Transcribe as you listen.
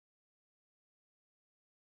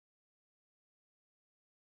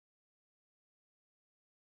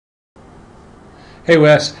Hey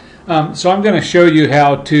Wes, so I'm going to show you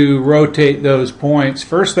how to rotate those points.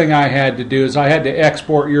 First thing I had to do is I had to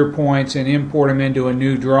export your points and import them into a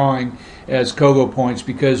new drawing as Kogo points,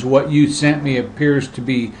 because what you sent me appears to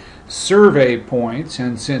be survey points,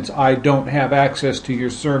 and since I don't have access to your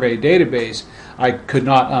survey database, I could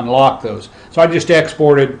not unlock those. So I just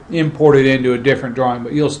imported into a different drawing,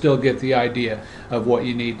 but you'll still get the idea of what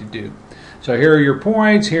you need to do. So here are your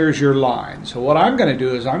points, here's your line. So what I'm going to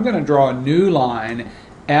do is I'm going to draw a new line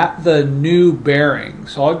at the new bearing.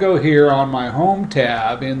 So I'll go here on my home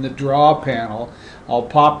tab in the draw panel. I'll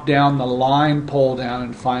pop down the line pull down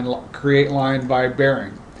and find create line by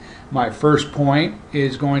bearing. My first point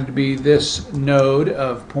is going to be this node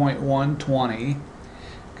of point 120.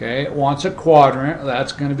 Okay, it wants a quadrant.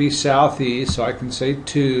 That's going to be southeast, so I can say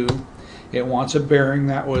 2. It wants a bearing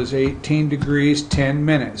that was 18 degrees 10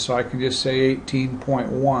 minutes, so I can just say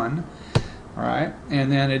 18.1. Alright, and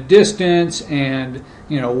then a distance and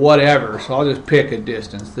whatever, so I'll just pick a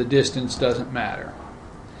distance. The distance doesn't matter.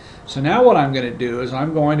 So now what I'm going to do is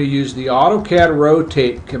I'm going to use the AutoCAD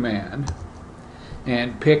rotate command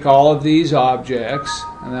and pick all of these objects,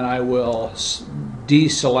 and then I will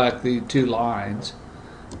deselect the two lines.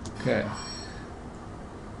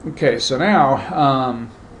 Okay, so now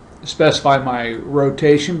specify my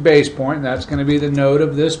rotation base point, and that's going to be the node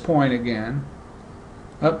of this point again.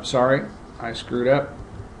 Oh, sorry, I screwed up.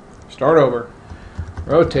 Start over.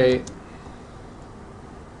 Rotate.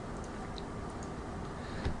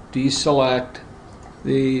 Deselect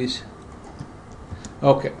these.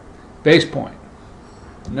 Okay, base point.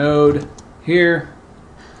 Node here.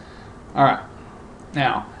 Alright,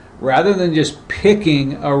 now rather than just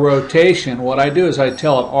picking a rotation, what I do is I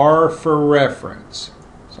tell it R for reference.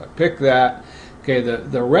 So I pick that. Okay,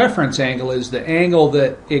 the reference angle is the angle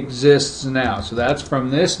that exists now. So that's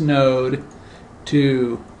from this node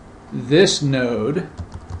to this node.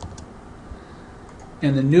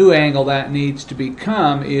 And the new angle that needs to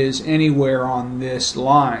become is anywhere on this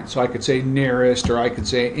line. So I could say nearest, or I could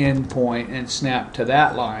say end point and snap to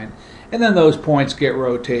that line. And then those points get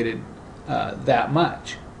rotated that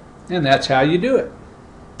much. And that's how you do it.